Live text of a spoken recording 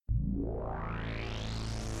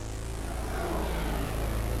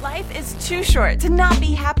Life is too short to not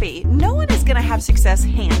be happy. No one is going to have success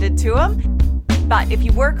handed to them. But if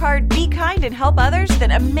you work hard, be kind, and help others,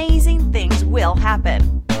 then amazing things will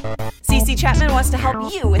happen. CC Chapman wants to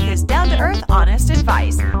help you with his down-to-earth, honest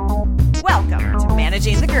advice. Welcome to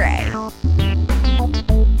Managing the Gray.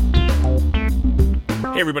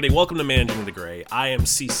 Hey everybody, welcome to Managing the Gray. I am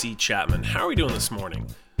CC Chapman. How are we doing this morning?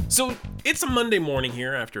 So it's a Monday morning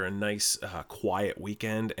here after a nice quiet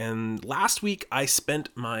weekend, and last week I spent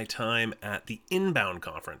my time at the Inbound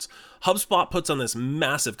conference. HubSpot puts on this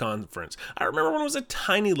massive conference. I remember when it was a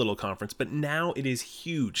tiny little conference, but now it is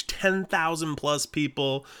huge. 10,000 plus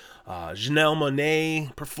people. Janelle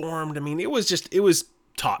Monáe performed. I mean, it was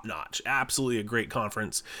top notch. Absolutely a great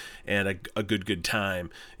conference and a good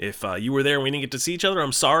time. If you were there and we didn't get to see each other,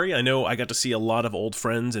 I'm sorry. I know I got to see a lot of old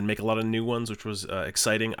friends and make a lot of new ones, which was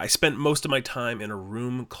exciting. I spent most of my time in a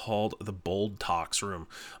room called the Bold Talks room.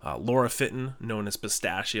 Laura Fitton, known as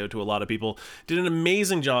Pistachio to a lot of people, did an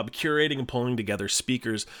amazing job curating and pulling together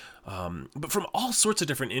speakers, but from all sorts of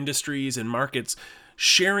different industries and markets,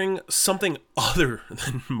 sharing something other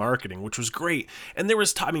than marketing, which was great. And there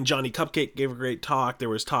was, Johnny Cupcake gave a great talk. There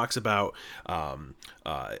was talks about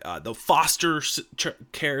the foster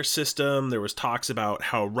care system. There was talks about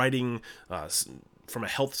how writing from a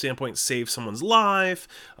health standpoint saves someone's life.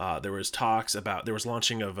 There was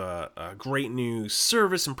launching of a great new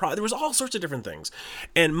service and product. There was all sorts of different things.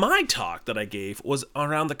 And my talk that I gave was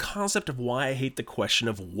around the concept of why I hate the question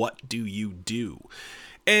of what do you do?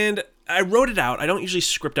 And I wrote it out. I don't usually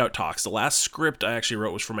script out talks. The last script I actually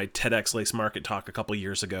wrote was for my TEDx Lace Market talk a couple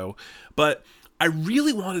years ago. But I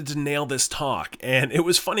really wanted to nail this talk. And it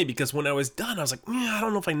was funny because when I was done, I was like, I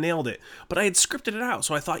don't know if I nailed it. But I had scripted it out.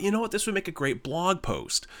 So I thought, you know what? This would make a great blog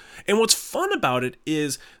post. And what's fun about it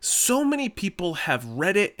is so many people have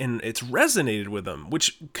read it and it's resonated with them,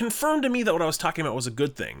 which confirmed to me that what I was talking about was a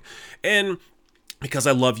good thing. And because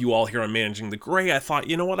I love you all here on Managing the Gray, I thought,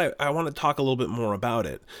 you know what, I want to talk a little bit more about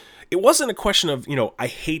it. It wasn't a question of, I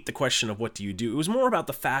hate the question of what do you do. It was more about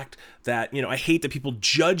the fact that, I hate that people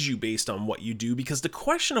judge you based on what you do, because the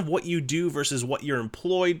question of what you do versus what you're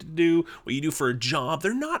employed to do, what you do for a job,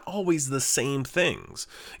 they're not always the same things.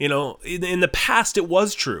 In the past, it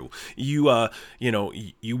was true. You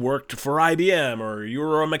worked for IBM, or you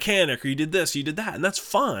were a mechanic, or you did this, you did that, and that's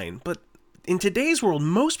fine. But in today's world,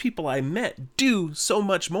 most people I met do so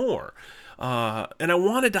much more. And I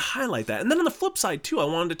wanted to highlight that. And then on the flip side, too, I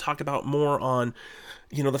wanted to talk about more on,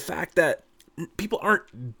 the fact that people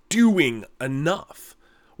aren't doing enough.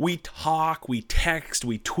 We talk, we text,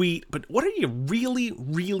 we tweet, but what are you really,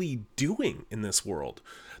 really doing in this world?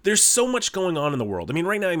 There's so much going on in the world. I mean,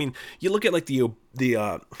 right now, you look at like the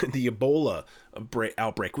Ebola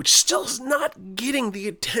outbreak, which still is not getting the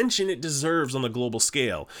attention it deserves on the global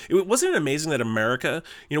scale. Wasn't it amazing that America,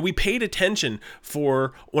 we paid attention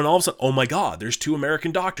for when all of a sudden, oh my God, there's 2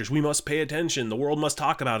 American doctors. We must pay attention. The world must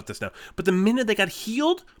talk about this now. But the minute they got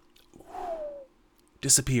healed,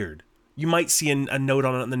 disappeared. You might see a note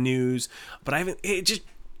on it in the news, but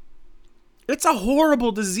it's a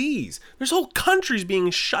horrible disease. There's whole countries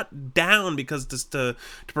being shut down because to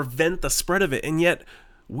prevent the spread of it. And yet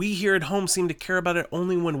we here at home seem to care about it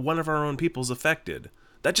only when one of our own people is affected.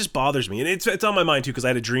 That just bothers me. And it's on my mind too, because I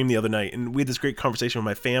had a dream the other night and we had this great conversation with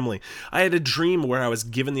my family. I had a dream where I was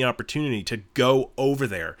given the opportunity to go over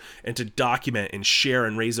there and to document and share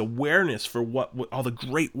and raise awareness for what all the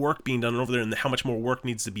great work being done over there and how much more work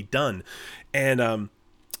needs to be done. And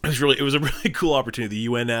it was a really cool opportunity. The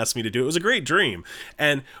UN asked me to do it. It was a great dream.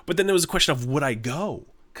 But then there was a question of would I go?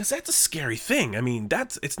 Because that's a scary thing.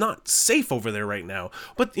 It's not safe over there right now.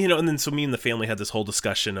 But, and then so me and the family had this whole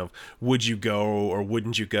discussion of would you go or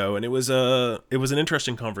wouldn't you go? And it was an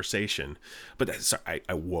interesting conversation. But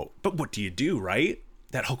I whoa. But what do you do, right?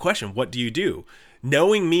 That whole question, what do you do?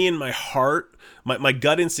 Knowing me in my heart, my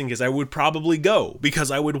gut instinct is I would probably go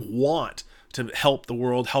because I would want to help the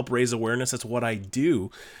world, help raise awareness. That's what I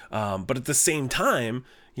do. But at the same time,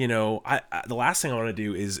 the last thing I want to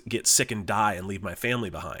do is get sick and die and leave my family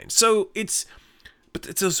behind. So it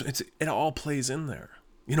all plays in there.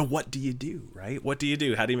 What do you do, right? What do you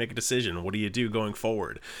do? How do you make a decision? What do you do going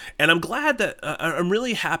forward? And I'm glad that I'm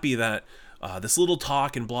really happy that this little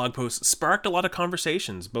talk and blog post sparked a lot of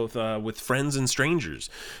conversations, both with friends and strangers.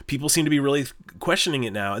 People seem to be really questioning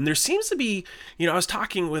it now. And there seems to be, I was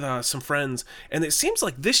talking with some friends, and it seems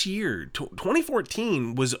like this year,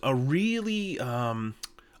 2014, was a really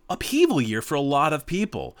upheaval year for a lot of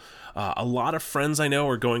people. A lot of friends I know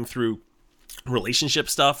are going through relationship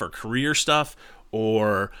stuff or career stuff,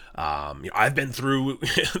 or I've been through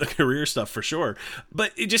the career stuff for sure.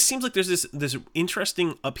 But it just seems like there's this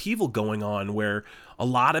interesting upheaval going on where A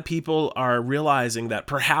lot of people are realizing that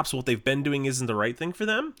perhaps what they've been doing isn't the right thing for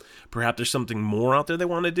them. Perhaps there's something more out there they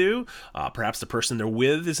want to do. Perhaps the person they're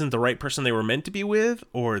with isn't the right person they were meant to be with,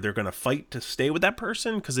 or they're going to fight to stay with that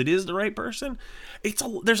person because it is the right person.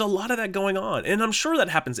 There's a lot of that going on, and I'm sure that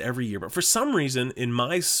happens every year. But for some reason, in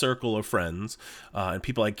my circle of friends and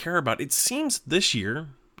people I care about, it seems this year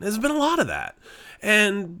there's been a lot of that,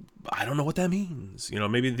 and I don't know what that means.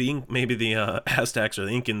 Maybe the Aztecs or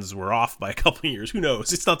the Incans were off by a couple of years. Who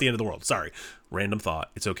knows? It's not the end of the world. Sorry, random thought.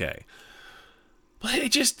 It's okay. But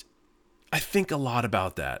I think a lot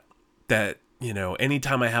about that.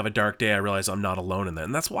 Anytime I have a dark day, I realize I'm not alone in that.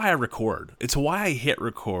 And that's why I record. It's why I hit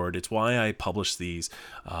record. It's why I publish these.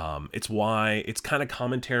 It's why it's kind of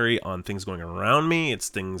commentary on things going around me. It's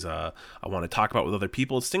things I want to talk about with other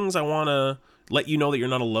people. It's things I want to let you know that you're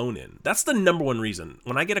not alone in. That's the number one reason.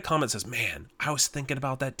 When I get a comment that says, man, I was thinking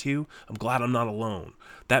about that too. I'm glad I'm not alone.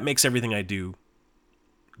 That makes everything I do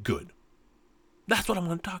good. That's what I'm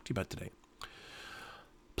going to talk to you about today.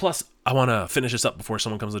 Plus, I want to finish this up before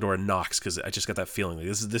someone comes to the door and knocks, because I just got that feeling.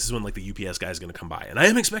 This is when the UPS guy is going to come by. And I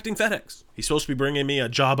am expecting FedEx. He's supposed to be bringing me a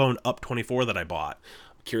Jawbone Up 24 that I bought.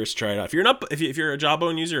 I'm curious to try it out. If you're a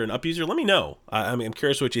Jawbone user, an Up user, let me know. I'm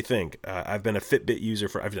curious what you think. I've been a Fitbit user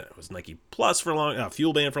it was Nike Plus for a long,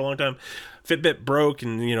 Fuel Band for a long time. Fitbit broke,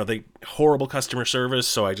 and they horrible customer service.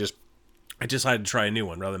 So I decided to try a new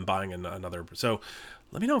one rather than buying another. So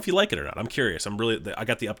let me know if you like it or not. I'm curious. I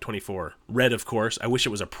got the Up 24 Red, of course. I wish it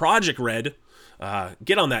was a Project Red.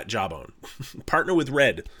 Get on that, Jawbone. Partner with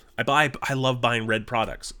Red. I love buying Red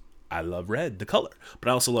products. I love red, the color, but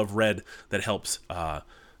I also love red that helps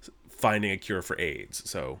finding a cure for AIDS.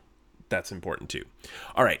 So that's important too.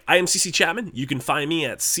 All right. I am CC Chapman. You can find me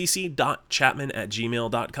at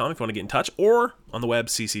cc.chapman@gmail.com if you want to get in touch, or on the web,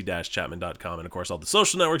 cc-chapman.com. And of course, all the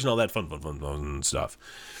social networks and all that fun stuff.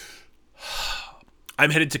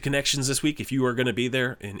 I'm headed to Connections this week. If you are going to be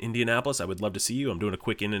there in Indianapolis, I would love to see you. I'm doing a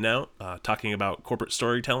quick in and out, talking about corporate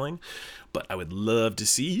storytelling, but I would love to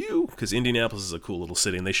see you, because Indianapolis is a cool little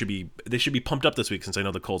city, and they should be pumped up this week, since I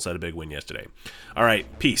know the Colts had a big win yesterday. All right,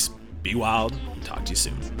 peace. Be wild. Talk to you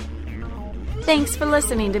soon. Thanks for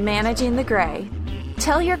listening to Managing the Gray.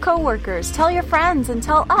 Tell your coworkers, tell your friends, and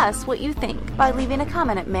tell us what you think by leaving a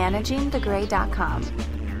comment at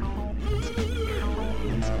managingthegray.com.